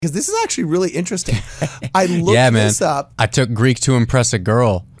because this is actually really interesting. I looked this up. I took Greek to impress a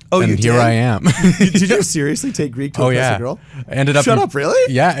girl. Oh, and you here did? I am. Did you seriously take Greek to impress a girl? Ended up. Shut up,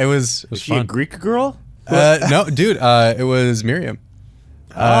 really? Yeah, it was she fun. a Greek girl? No, dude. It was Miriam.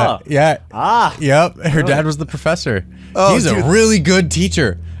 Yeah. Yep. Her dad was the professor. Oh, he's a really good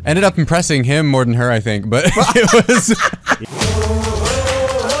teacher. Ended up impressing him more than her, I think. But it was.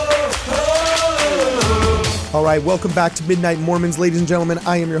 All right, welcome back to Midnight Mormons, ladies and gentlemen.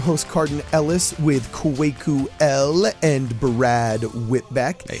 I am your host, Cardin Ellis, with Kwaku L and Brad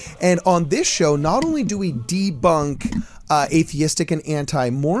Whitbeck. Hey. And on this show, not only do we debunk atheistic and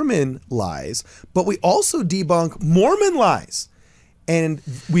anti-Mormon lies, but we also debunk Mormon lies. And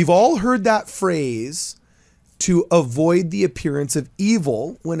we've all heard that phrase, to avoid the appearance of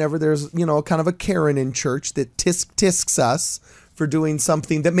evil, whenever there's, kind of a Karen in church that tisks us for doing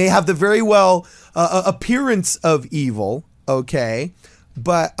something that may have the very well appearance of evil, okay?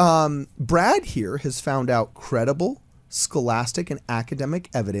 But Brad here has found out credible, scholastic, and academic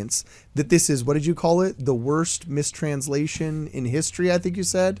evidence that this is, what did you call it? The worst mistranslation in history, I think you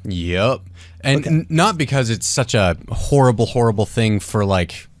said? Yep. And not because it's such a horrible, horrible thing for,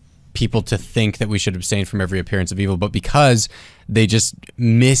 people to think that we should abstain from every appearance of evil, but because they just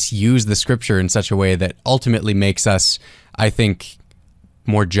misuse the scripture in such a way that ultimately makes us, I think,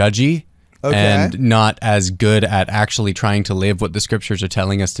 more judgy and not as good at actually trying to live what the scriptures are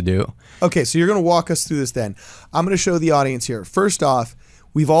telling us to do. Okay, so you're going to walk us through this then. I'm going to show the audience here. First off,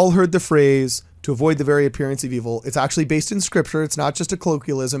 we've all heard the phrase, to avoid the very appearance of evil. It's actually based in scripture. It's not just a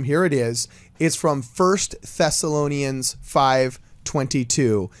colloquialism. Here it is. It's from 1 Thessalonians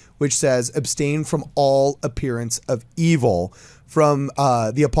 5:22, which says, abstain from all appearance of evil, from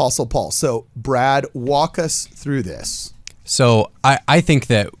the Apostle Paul. So, Brad, walk us through this. So I think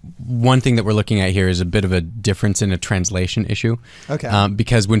that one thing that we're looking at here is a bit of a difference in a translation issue. Okay.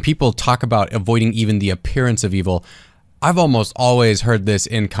 Because when people talk about avoiding even the appearance of evil, I've almost always heard this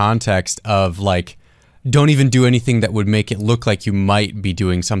in context of don't even do anything that would make it look like you might be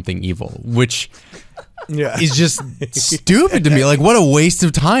doing something evil, which is just stupid to me. What a waste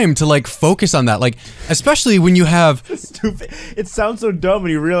of time to focus on that. Especially when you have Stupid. It sounds so dumb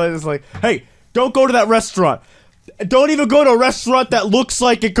when you realize it's hey, don't go to that restaurant. Don't even go to a restaurant that looks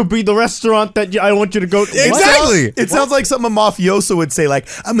like it could be the restaurant that I want you to go to. Exactly. It sounds like something a mafioso would say,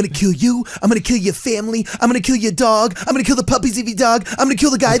 I'm going to kill you. I'm going to kill your family. I'm going to kill your dog. I'm going to kill the puppies of your dog. I'm going to kill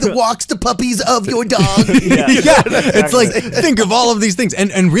the guy that walks the puppies of your dog. It's think of all of these things.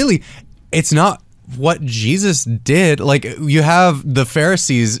 And really, it's not what Jesus did. You have the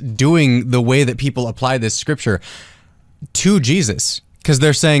Pharisees doing the way that people apply this scripture to Jesus, because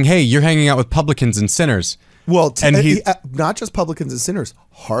they're saying, hey, you're hanging out with publicans and sinners. Well, not just publicans and sinners,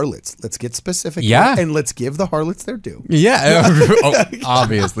 harlots. Let's get specific. Yeah. Here, and let's give the harlots their due. Yeah.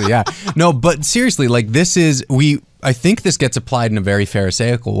 Obviously, yeah. No, but seriously, I think this gets applied in a very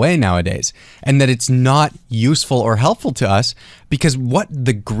Pharisaical way nowadays, and that it's not useful or helpful to us, because what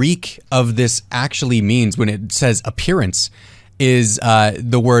the Greek of this actually means when it says appearance is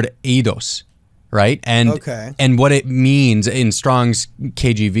the word eidos. Right? And what it means in Strong's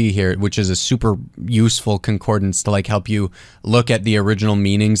KJV here, which is a super useful concordance to help you look at the original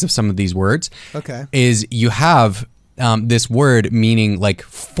meanings of some of these words, is you have this word meaning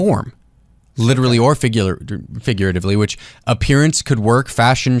form, literally or figuratively, which appearance could work,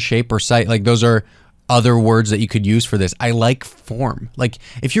 fashion, shape, or sight. Those are other words that you could use for this. I like form.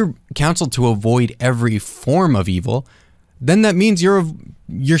 If you're counseled to avoid every form of evil, then that means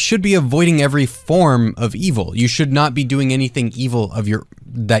you should be avoiding every form of evil. You should not be doing anything evil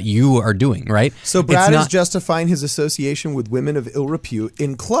that you are doing, right? So Brad is justifying his association with women of ill repute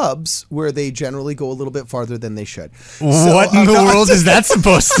in clubs where they generally go a little bit farther than they should. What in the world is that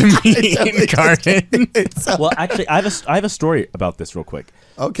supposed to mean, Carden? Well, actually, I have a story about this real quick.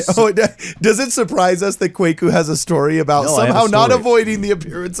 Okay. Does it surprise us that Kwaku has a story about somehow not avoiding the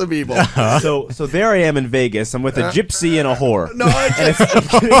appearance of evil? So there I am in Vegas. I'm with a gypsy and a whore. No, oh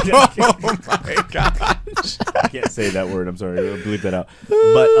my gosh! I can't say that word. I'm sorry. I'll bleep that out.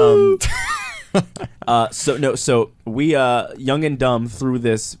 But So we young and dumb threw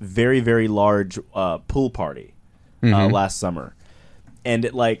this very, very large pool party last summer, and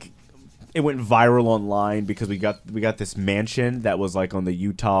it went viral online because we got this mansion that was on the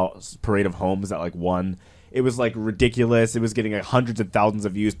Utah Parade of Homes that won. It was ridiculous. It was getting hundreds of thousands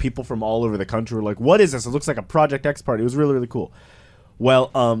of views. People from all over the country were what is this? It looks like a Project X party. It was really, really cool.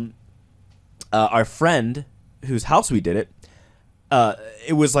 Well, our friend whose house we did it,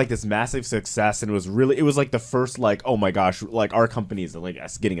 it was this massive success, and it was the first oh my gosh, our company is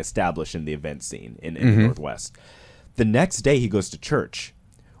getting established in the event scene in the Northwest. The next day he goes to church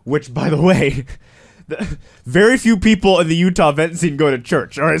which, by the way, very few people in the Utah event scene go to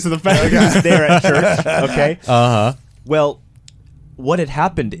church. All right, so the fact that he's there at church, okay? Uh-huh. Well, what had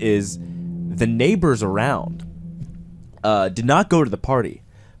happened is the neighbors around did not go to the party,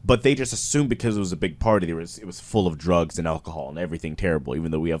 but they just assumed because it was a big party, it was full of drugs and alcohol and everything terrible,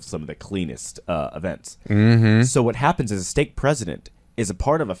 even though we have some of the cleanest events. Mm-hmm. So what happens is a stake president is a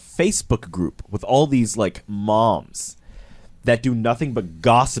part of a Facebook group with all these like moms that do nothing but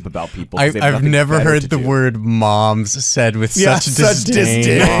gossip about people. I've never heard the word moms said with such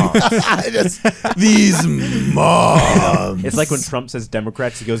disdain. These moms. It's like when Trump says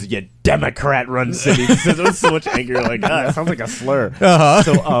Democrats, he goes, "Yeah, Democrat-run city." He says it with so much anger, you're like, it sounds like a slur.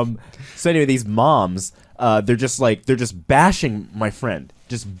 Uh-huh. So anyway, these moms, they're just bashing my friend,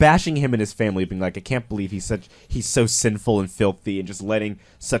 just bashing him and his family, being like, I can't believe he's so sinful and filthy, and just letting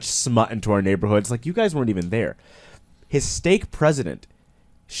such smut into our neighborhood. It's like, you guys weren't even there. His stake president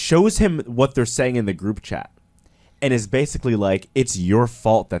shows him what they're saying in the group chat and is basically like, it's your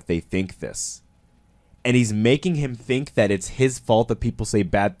fault that they think this. And he's making him think that it's his fault that people say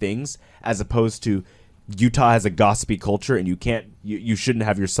bad things, as opposed to Utah has a gossipy culture and you shouldn't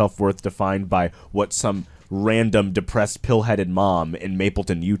have your self-worth defined by what some random depressed pill-headed mom in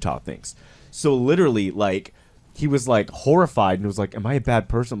Mapleton, Utah thinks. So literally, like, he was like horrified and was like, am I a bad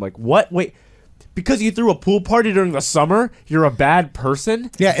person? I'm like, what? Wait. Because you threw a pool party during the summer, you're a bad person?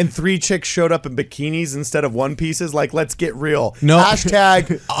 Yeah, and 3 chicks showed up in bikinis instead of one pieces. Like, let's get real. No.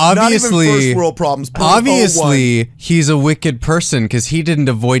 Hashtag, Obviously, not even first world problems. Obviously, he's a wicked person because he didn't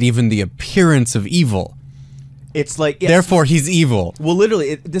avoid even the appearance of evil. It's like... Yeah. Therefore, he's evil. Well,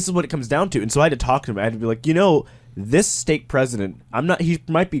 literally, this is what it comes down to. And so I had to talk to him. I had to be like, this stake president, he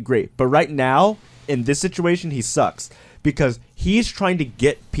might be great, but right now, in this situation, he sucks. Because he's trying to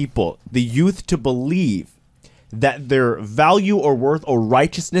get people, the youth, to believe that their value or worth or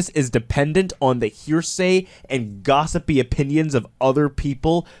righteousness is dependent on the hearsay and gossipy opinions of other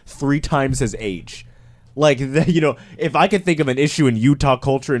people 3 times his age. Like, if I could think of an issue in Utah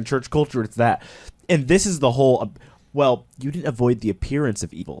culture and church culture, it's that. And this is the whole, you didn't avoid the appearance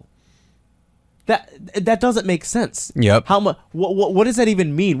of evil. That doesn't make sense. Yep. What does that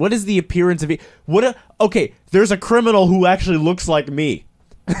even mean? What is the appearance of it? Okay, there's a criminal who actually looks like me.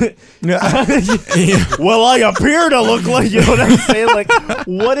 Well, I appear to look like, you know what I'm saying? Like,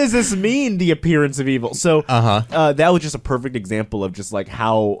 what does this mean, the appearance of evil? So that was just a perfect example of just like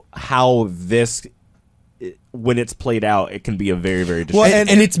how this, when it's played out, it can be a very, very distracting.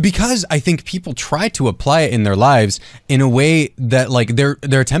 And it's because I think people try to apply it in their lives in a way that, like, they're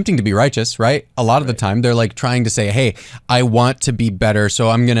attempting to be righteous, right? A lot of the time they're like trying to say, hey, I want to be better,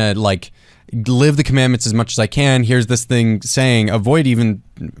 so I'm gonna like live the commandments as much as I can. Here's this thing saying avoid even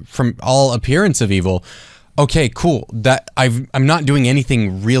from all appearance of evil. Okay, cool. That I'm not doing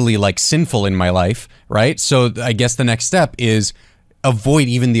anything really like sinful in my life, right? So I guess the next step is avoid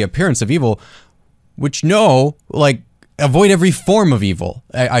even the appearance of evil. Which avoid every form of evil,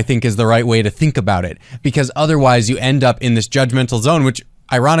 I think is the right way to think about it. Because otherwise you end up in this judgmental zone, which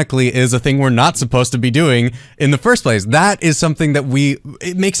ironically is a thing we're not supposed to be doing in the first place. That is something that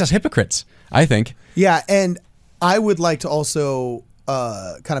it makes us hypocrites, I think. Yeah, and I would like to also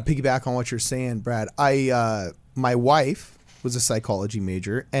kind of piggyback on what you're saying, Brad. My wife was a psychology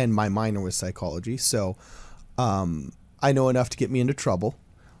major and my minor was psychology, so I know enough to get me into trouble.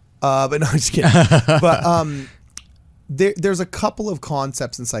 But no, I'm just kidding. But there's a couple of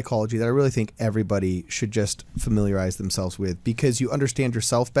concepts in psychology that I really think everybody should just familiarize themselves with, because you understand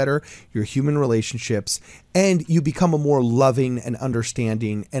yourself better, your human relationships, and you become a more loving and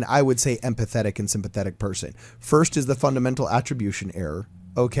understanding, and I would say empathetic and sympathetic person. First is the fundamental attribution error.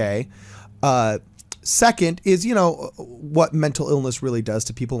 Okay. Second is, what mental illness really does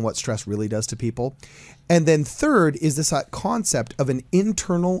to people and what stress really does to people. And then third is this concept of an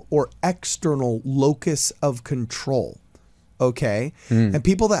internal or external locus of control. Okay. And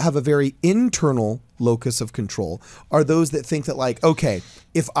people that have a very internal locus of control are those that think that, like, okay,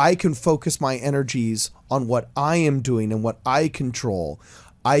 if I can focus my energies on what I am doing and what I control,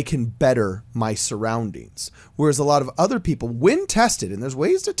 I can better my surroundings. Whereas a lot of other people, when tested, and there's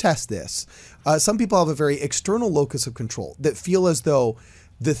ways to test this, some people have a very external locus of control that feel as though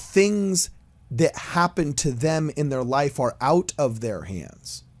the things that happen to them in their life are out of their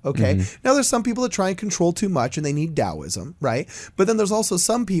hands. Okay. Now there's some people that try and control too much and they need Taoism, right? But then there's also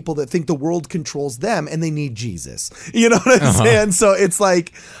some people that think the world controls them and they need Jesus. You know what I'm saying? So it's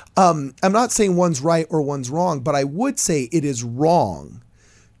like, I'm not saying one's right or one's wrong, but I would say it is wrong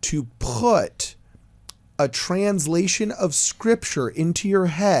to put a translation of scripture into your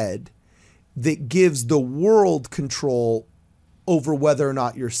head that gives the world control over whether or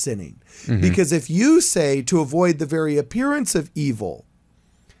not you're sinning. Because if you say to avoid the very appearance of evil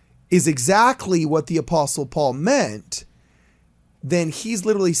is exactly what the Apostle Paul meant, then he's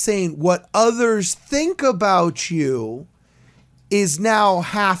literally saying what others think about you is now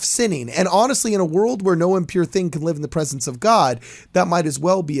half sinning. And honestly, in a world where no impure thing can live in the presence of God, that might as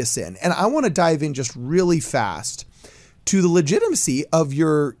well be a sin. And I want to dive in just really fast to the legitimacy of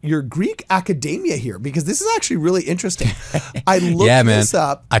your Greek academia here, because this is actually really interesting. I looked this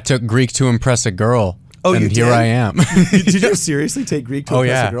up. I took Greek to impress a girl. Oh, and you here did? I am. Did you seriously take Greek to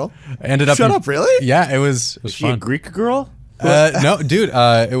impress a girl? Ended up. Shut up, really? Yeah, it was Was she fun. a Greek girl? No, dude.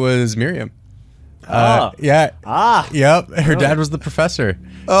 It was Miriam. Yeah. Yep. Her dad was the professor.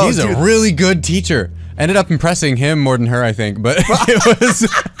 Oh, he's dude. a really good teacher. Ended up impressing him more than her, I think. But it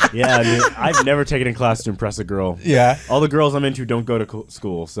was. Yeah, dude, I've never taken a class to impress a girl. Yeah. All the girls I'm into don't go to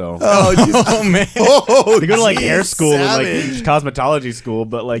school, so Oh, geez. Oh man. Oh, they go to like geez, hair school and savage. like cosmetology school,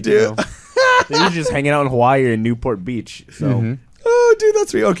 but like you Dude. know, they're usually just hanging out in Hawaii and Newport Beach. So Oh, dude,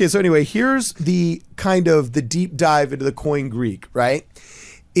 that's real. Okay, so anyway, here's the kind of the deep dive into the Koine Greek, right?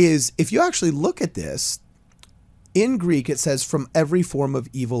 Is if you actually look at this, in Greek, it says, from every form of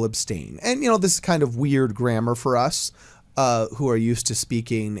evil abstain. And, this is kind of weird grammar for us who are used to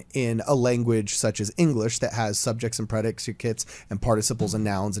speaking in a language such as English that has subjects and predicates and participles and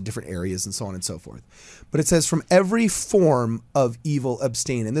nouns in different areas and so on and so forth. But it says, from every form of evil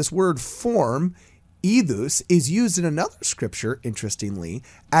abstain. And this word form, eidos, is used in another scripture, interestingly,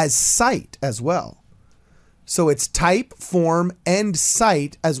 as sight as well. So it's type, form, and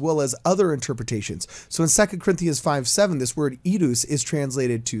sight, as well as other interpretations. So in 2 Corinthians 5:7, this word eidos is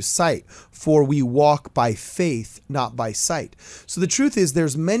translated to sight, for we walk by faith, not by sight. So the truth is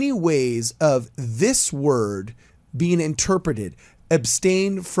there's many ways of this word being interpreted.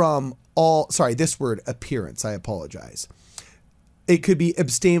 Abstain from all, this word appearance, I apologize. It could be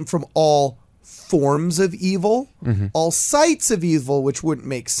abstain from all forms of evil, all sights of evil, which wouldn't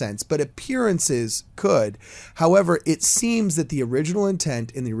make sense, but appearances could. However, it seems that the original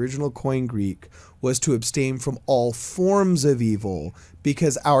intent in the original Koine Greek was to abstain from all forms of evil,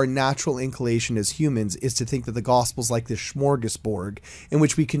 because our natural inclination as humans is to think that the gospel's like this smorgasbord in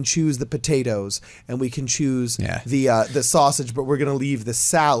which we can choose the potatoes and we can choose the sausage, but we're going to leave the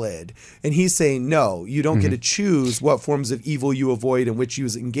salad. And he's saying, no, you don't get to choose what forms of evil you avoid and which you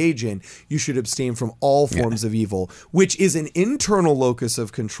engage in. You should abstain from all forms of evil, which is an internal locus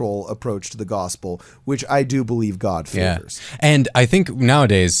of control approach to the gospel, which I do believe God favors. Yeah. And I think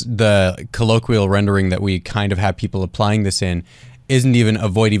nowadays the colloquial rendering that we kind of have people applying this in isn't even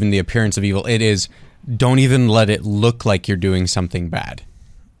avoid even the appearance of evil. It is don't even let it look like you're doing something bad.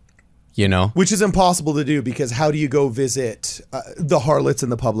 Which is impossible to do, because how do you go visit the harlots and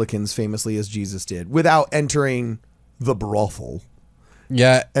the publicans, famously as Jesus did, without entering the brothel?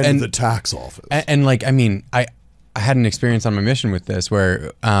 Yeah, and the tax office. And I had an experience on my mission with this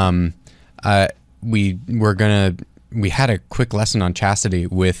where we had a quick lesson on chastity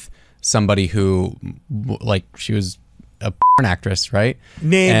with somebody who, she was a porn actress, right?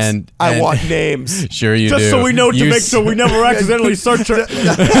 Names. And I want names. Sure you Just do. so we know to make sure we never accidentally search her.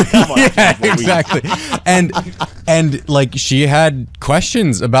 Yeah, exactly. And she had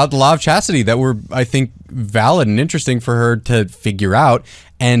questions about the law of chastity that were, I think, valid and interesting for her to figure out.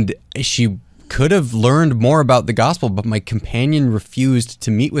 And she could have learned more about the gospel, but my companion refused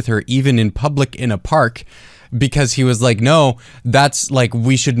to meet with her even in public in a park, because he was like, no, that's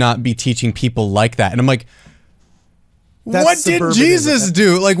we should not be teaching people like that. And I'm like, what did Jesus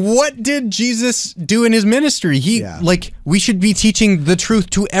do? What did Jesus do in his ministry? We should be teaching the truth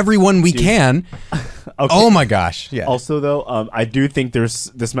to everyone we can. Okay. Oh my gosh. Yeah. Also though, I do think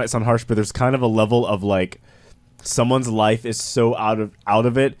this might sound harsh, but there's kind of a level of someone's life is so out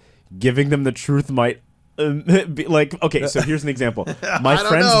of it, giving them the truth might be okay, so here's an example. My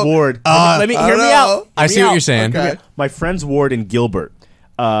friend's ward. Let me hear me out. I see what you're saying. Okay. My friend's ward in Gilbert.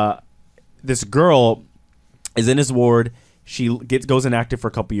 This girl is in his ward. She goes inactive for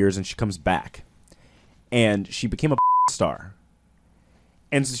a couple years, and she comes back, and she became a star.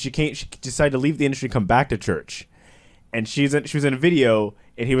 And so she decided to leave the industry, and come back to church. And she was in a video,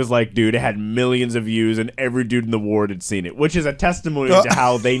 and he was like, dude, it had millions of views, and every dude in the ward had seen it, which is a testimony to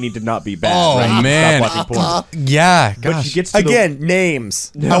how they need to not be bad. Oh, right? man. Stop watching porn. Yeah. But gosh. she gets to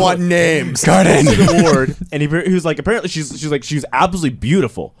names. I want names. Garden. To the ward, and he was like, apparently she's absolutely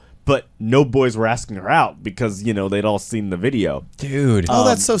beautiful, but no boys were asking her out because, they'd all seen the video. Dude. Oh,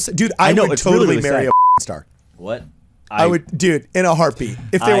 that's so sad. Dude, I would totally marry a star. What? I would, dude, in a heartbeat.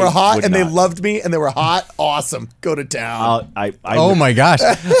 If they were hot and they loved me and they were hot, awesome. Go to town. Oh my gosh.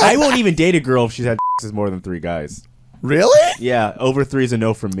 I won't even date a girl if she's had more than 3 guys. Really? Yeah, over 3 is a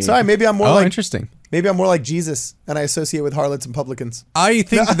no from me. Sorry, maybe I'm more Interesting. Maybe I'm more like Jesus, and I associate with harlots and publicans. I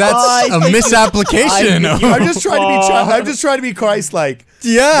think that's a misapplication. I'm just trying to be Christ-like.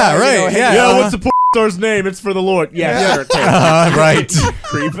 Yeah, right. Yeah, what's the porn star's name? It's for the Lord. Yeah, sure. Right.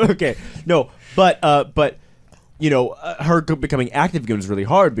 Creep. Okay. No, but her becoming active again was really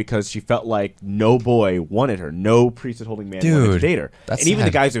hard because she felt like no boy wanted her, no priesthood holding man wanted to date her, and even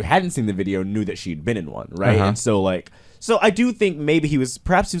the guys who hadn't seen the video knew that she'd been in one, right? And so I do think maybe he was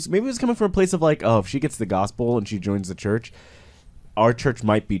coming from a place of like, oh, if she gets the gospel and she joins the church, our church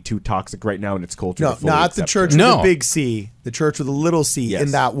might be too toxic right now in its culture. No, not the church with a big C, the church with a little c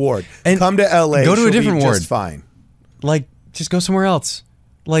in that ward. And come to LA, go to a different ward. Just fine. Like, just go somewhere else.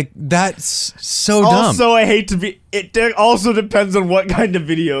 Like, that's so dumb. Also, I hate to be... It also depends on what kind of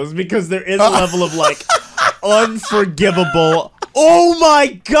videos, because there is a level of, like, unforgivable... Oh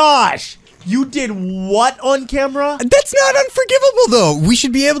my gosh! You did what on camera? That's not unforgivable, though. We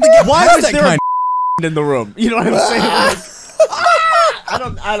should be able to get past that kind of... in the room? You know what I'm saying? Like, I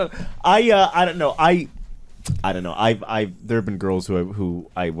don't know. I don't know. There have been girls who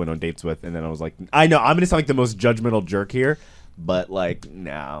I went on dates with, and then I was like, I know I'm gonna sound like the most judgmental jerk here, but like,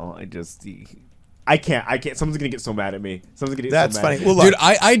 no, I can't. Someone's gonna get so mad at me. That's funny. Well, look, dude,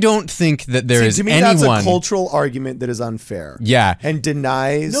 I don't think that there is to me, anyone. That's a cultural argument that is unfair. Yeah, and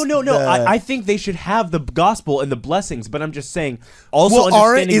denies. No. I think they should have the gospel and the blessings, but I'm just saying. Also,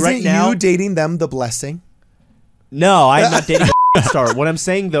 isn't you dating them the blessing? No, I'm not dating a star. What I'm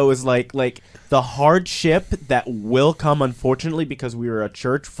saying though is like the hardship that will come, unfortunately, because we are a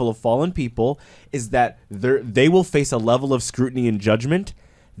church full of fallen people, is that they will face a level of scrutiny and judgment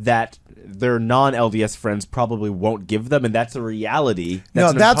that their non-LDS friends probably won't give them, and that's a reality.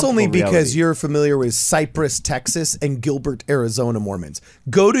 That's only because you're familiar with Cypress, Texas, and Gilbert, Arizona Mormons.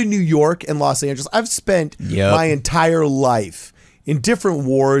 Go to New York and Los Angeles. I've spent my entire life in different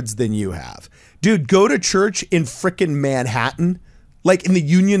wards than you have. Dude, go to church in frickin' Manhattan, like in the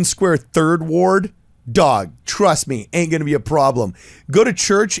Union Square 3rd Ward. Dog, trust me, ain't gonna be a problem. Go to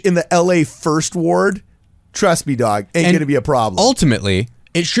church in the LA 1st Ward. Trust me, dog, ain't gonna be a problem. Ultimately,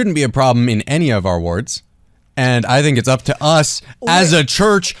 it shouldn't be a problem in any of our wards. And I think it's up to us as a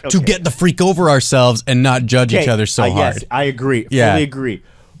church to get the freak over ourselves and not judge each other so hard. Yes, I agree. Fully agree.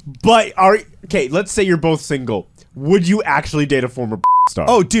 But, let's say you're both single. Would you actually date a former star?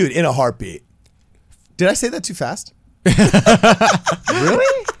 Oh, dude, in a heartbeat. Did I say that too fast?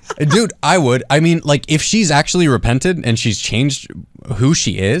 Really? Dude, I would. I mean, like, if she's actually repented and she's changed who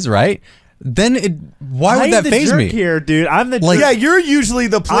she is, right? Then why would that faze me? Here, dude. I'm the jerk. Yeah, you're usually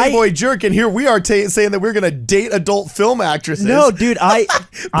the playboy jerk, and here we are saying that we're gonna date adult film actresses. No, dude, I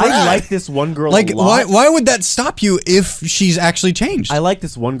like this one girl a lot. Why would that stop you if she's actually changed? I like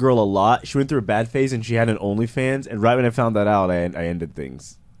this one girl a lot. She went through a bad phase, and she had an OnlyFans, and right when I found that out, I ended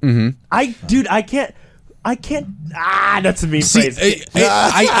things. Mm-hmm. I can't. That's a mean phrase.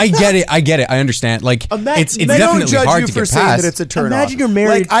 I get it. I understand. Like, it's definitely hard to get past. That it's a turn Imagine off. You're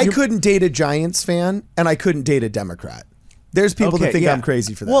married. Like, I couldn't date a Giants fan, and I couldn't date a Democrat. There's people that think I'm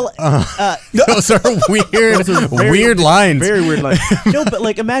crazy for that. Well, those are weird lines. Very weird lines. No, but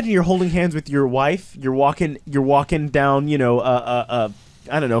like, imagine you're holding hands with your wife. You're walking down, I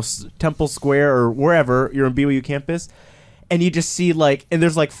don't know, Temple Square or wherever. You're on BYU campus. And you just see, like, and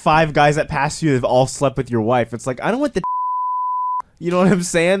there's, like, 5 guys that pass you that have all slept with your wife. It's like, I don't want the you know what I'm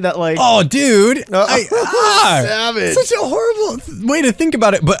saying? That, like... Oh, dude. Savage. Such a horrible way to think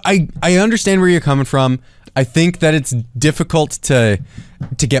about it. But I understand where you're coming from. I think that it's difficult to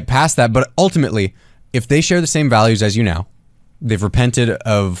get past that. But ultimately, if they share the same values as you now, they've repented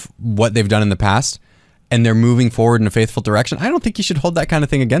of what they've done in the past, and they're moving forward in a faithful direction, I don't think you should hold that kind of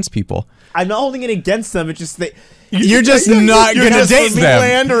thing against people. I'm not holding it against them. It's just that... You're just not going to date them.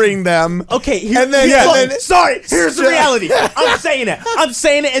 Slandering them. Okay, here's the reality. I'm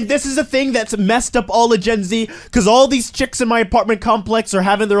saying it, and this is a thing that's messed up all of Gen Z, because all these chicks in my apartment complex are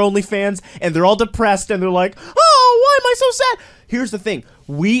having their OnlyFans, and they're all depressed, and they're like, oh, why am I so sad? Here's the thing.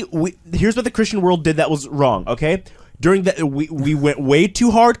 Here's what the Christian world did that was wrong, okay? During that, we went way too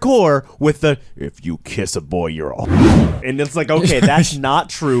hardcore with the, if you kiss a boy, you're all... And it's like, okay, that's not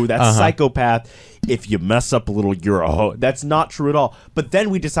true. That's psychopath. If you mess up a little, you're a hoe. That's not true at all. But then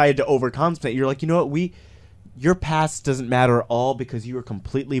we decided to overcompensate. You're like, you know what? Your past doesn't matter at all because you are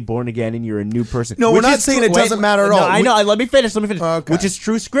completely born again and you're a new person. No, we're not saying it doesn't matter at all. I know. Let me finish. Okay. Which is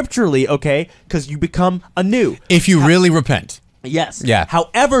true scripturally, okay? Because you become anew. If you really repent. Yes. Yeah.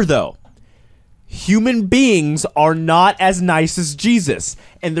 However, though, human beings are not as nice as Jesus.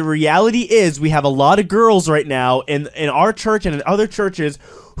 And the reality is we have a lot of girls right now in our church and in other churches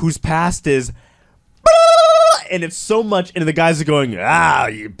whose past is... and it's so much, and the guys are going,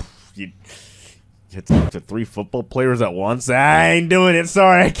 you hit to 3 football players at once. I ain't doing it.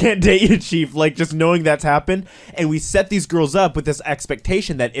 Sorry, I can't date you, Chief. Like, just knowing that's happened. And we set these girls up with this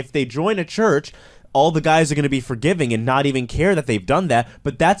expectation that if they join a church, all the guys are going to be forgiving and not even care that they've done that.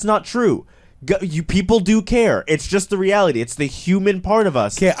 But that's not true. People do care. It's just the reality. It's the human part of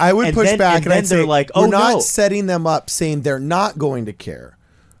us. Okay, I would push back and I'd say, like, we're not setting them up saying they're not going to care.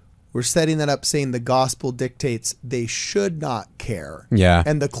 We're setting that up saying the gospel dictates they should not care. Yeah.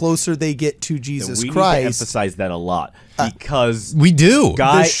 And the closer they get to Jesus we Christ. need to emphasize that a lot because we do.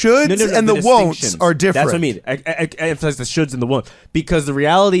 The shoulds and the won'ts are different. That's what I mean. I emphasize the shoulds and the won'ts because the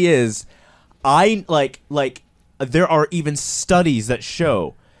reality is, there are even studies that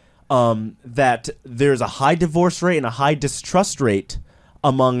show that there's a high divorce rate and a high distrust rate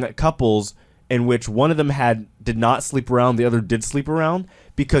among couples in which one of them did not sleep around, the other did sleep around,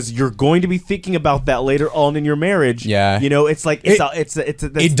 because you're going to be thinking about that later on in your marriage. Yeah. It's like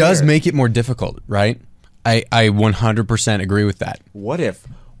it does make it more difficult, right? I 100% agree with that. What if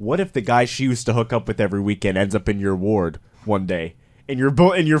the guy she used to hook up with every weekend ends up in your ward one day, and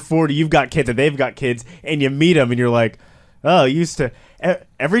you're 40, you've got kids and they've got kids, and you meet them and you're like, oh,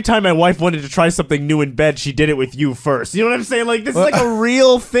 every time my wife wanted to try something new in bed, she did it with you first. You know what I'm saying? Like, this is like a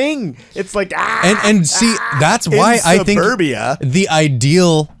real thing. It's like, and see, that's why I think the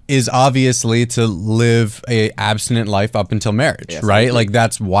ideal is obviously to live a abstinent life up until marriage, yes, right? Like,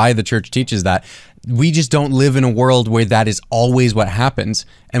 that's why the church teaches that. We just don't live in a world where that is always what happens,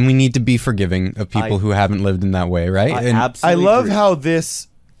 and we need to be forgiving of people who haven't lived in that way, right? I love how this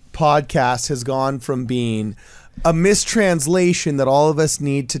podcast has gone from being a mistranslation that all of us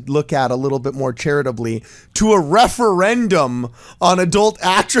need to look at a little bit more charitably to a referendum on adult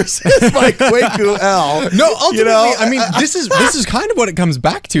actresses by Kwaku L. No, ultimately, I mean, this is kind of what it comes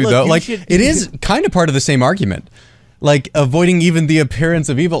back to, though. Like, it is kind of part of the same argument. Like, avoiding even the appearance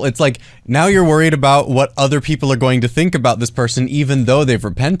of evil. It's like, now you're worried about what other people are going to think about this person, even though they've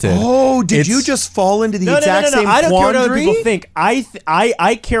repented. Oh, did you just fall into the exact same quandary? I don't care what other people think.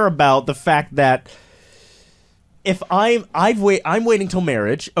 I care about the fact that if I'm waiting till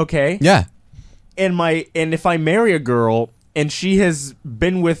marriage, okay? Yeah. And if I marry a girl and she has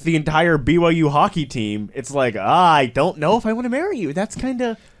been with the entire BYU hockey team, it's like, I don't know if I want to marry you. That's kind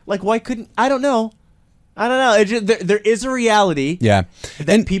of like, why couldn't I don't know. It's just, there is a reality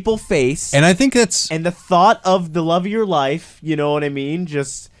that people face. And I think that's... And the thought of the love of your life, you know what I mean?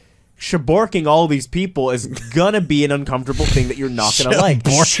 Just shaborking all these people is going to be an uncomfortable thing that you're not going to like.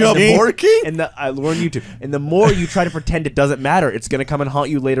 Shaborking? And we're on YouTube. And the more you try to pretend it doesn't matter, it's going to come and haunt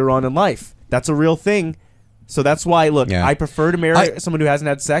you later on in life. That's a real thing. So that's why, look, I prefer to marry someone who hasn't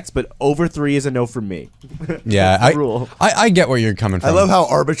had sex, but over 3 is a no for me. Yeah, I get where you're coming from. I love how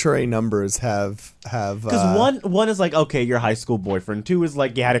arbitrary numbers have because one is like, okay, your high school boyfriend. 2 is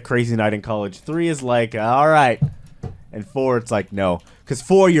like, you had a crazy night in college. 3 is like, all right, and 4 it's like, no, because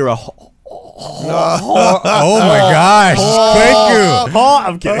 4 you're a oh my gosh, Kwaku.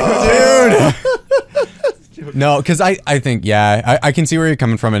 I'm kidding, dude. No, because I think, I can see where you're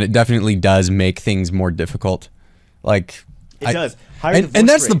coming from, and it definitely does make things more difficult. Like, it does. And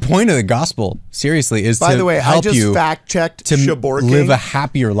that's the point of the gospel, seriously, is by to the way, help I just you fact-checked to shaborking. live a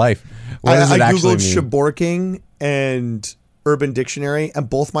happier life. What does it actually mean? I Googled shaborking and Urban Dictionary, and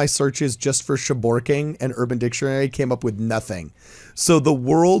both my searches just for shaborking and Urban Dictionary came up with nothing. So the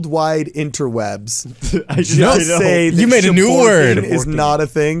worldwide interwebs say that you made a new word is not a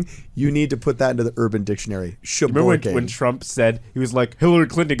thing. You need to put that into the Urban Dictionary. Shaborking. Remember when Trump said, he was like, Hillary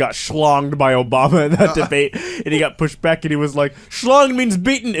Clinton got schlonged by Obama in that debate, and he got pushed back, and he was like, schlonged means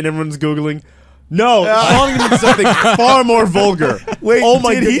beaten, and everyone's Googling. No, schlonged means something far more vulgar. Wait,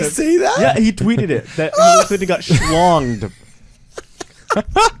 did he say that? Yeah, he tweeted it, that Hillary Clinton got schlonged.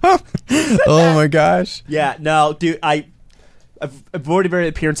 Oh my gosh. Yeah, no, dude, I've avoided very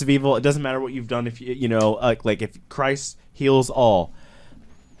appearance of evil. It doesn't matter what you've done if like if Christ heals all.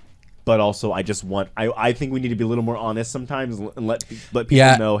 But also, I think we need to be a little more honest sometimes and let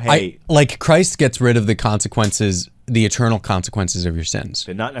people know, hey, like Christ gets rid of the consequences, the eternal consequences of your sins,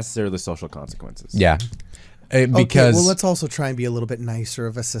 but not necessarily the social consequences. Yeah. Because okay, well, let's also try and be a little bit nicer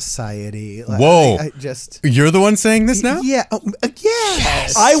of a society. Whoa, you're the one saying this now? Yeah,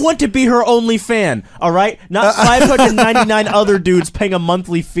 yes. I want to be her only fan. All right, not 599 other dudes paying a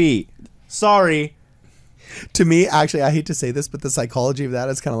monthly fee. Sorry. To me, actually, I hate to say this, but the psychology of that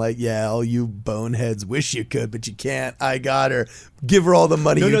is kind of like, yeah, all you boneheads wish you could, but you can't. I got her. Give her all the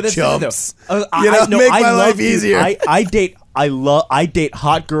money, you chumps. Make my life easier. I date I date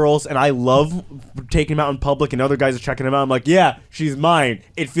hot girls, and I love taking them out in public, and other guys are checking them out. I'm like, yeah, she's mine.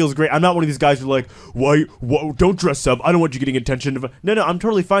 It feels great. I'm not one of these guys who are like, why, don't dress up. I don't want you getting attention. No, I'm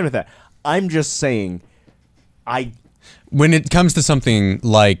totally fine with that. I'm just saying, when it comes to something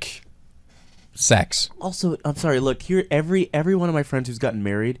like sex. Also, I'm sorry. Look here, every one of my friends who's gotten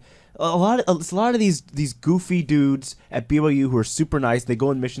married, a lot of these goofy dudes at BYU who are super nice. They go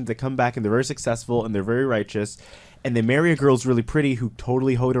on missions. They come back and they're very successful and they're very righteous. And they marry a girl who's really pretty who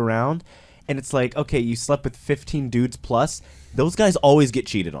totally hoed around. And it's like, okay, you slept with 15 dudes plus. Those guys always get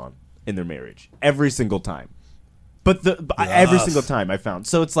cheated on in their marriage every single time. But every single time I found.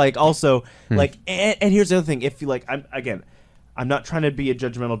 So it's like also like, and here's the other thing. If you like, I'm not trying to be a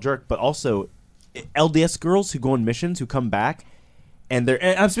judgmental jerk, but also LDS girls who go on missions who come back. And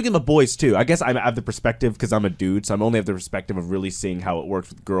I'm speaking of boys too. I guess I have the perspective because I'm a dude, so I'm only have the perspective of really seeing how it works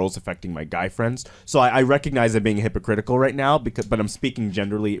with girls affecting my guy friends. So I recognize I'm being hypocritical right now, but I'm speaking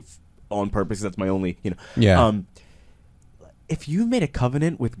generally on purpose. That's my only, Yeah. If you made a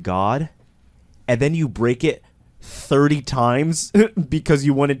covenant with God, and then you break it 30 times because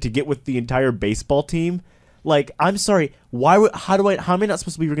you wanted to get with the entire baseball team, like, I'm sorry, how am I not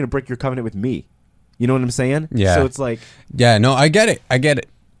supposed to be going to break your covenant with me? You know what I'm saying? Yeah. So it's like... Yeah, no, I get it.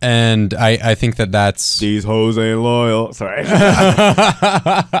 And I think that's... These hoes ain't loyal. Sorry. Okay.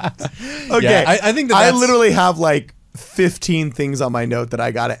 Yeah, I think I that's... literally have like 15 things on my note that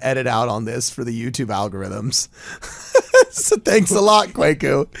I got to edit out on this for the YouTube algorithms. So thanks a lot,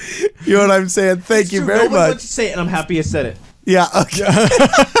 Kwaku. You know what I'm saying? Thank you very much. Let's say it, and I'm happy you said it. Yeah, okay.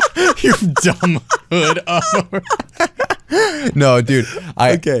 You dumb hood. No, dude.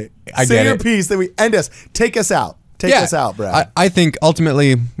 Okay. I Say get your it. piece, then we end us. Take us out. Take us out, Brad. I think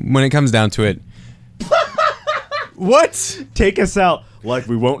ultimately, when it comes down to it... What? Take us out. Like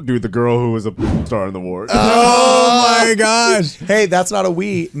we won't do the girl who was a star in the war. Oh my gosh. Hey, that's not a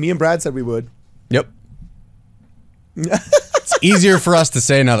we. Me and Brad said we would. Yep. It's easier for us to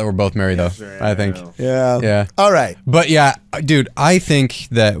say now that we're both married, though, Sure, I think. know. Yeah. Yeah. All right. But yeah, dude, I think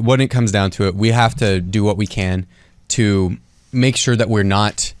that when it comes down to it, we have to do what we can to make sure that we're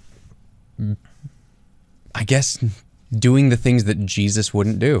not, I guess, doing the things that Jesus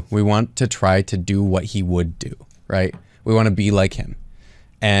wouldn't do. We want to try to do what he would do, right? We want to be like him.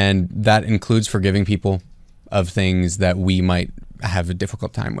 And that includes forgiving people of things that we might have a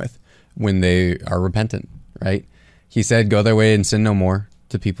difficult time with when they are repentant, right? He said, go their way and sin no more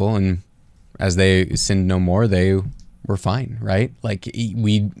to people. And as they sinned no more, they were fine, right? Like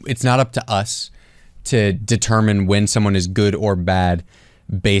it's not up to us to determine when someone is good or bad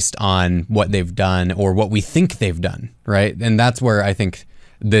based on what they've done or what we think they've done, right? And that's where I think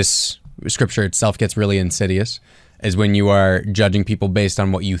this scripture itself gets really insidious, is when you are judging people based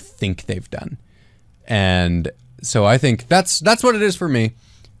on what you think they've done. And so I think that's what it is for me.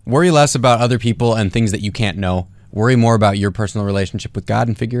 Worry less about other people and things that you can't know. Worry more about your personal relationship with God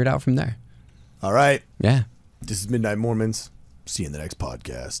and figure it out from there. All right. Yeah. This is Midnight Mormons. See you in the next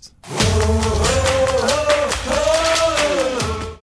podcast.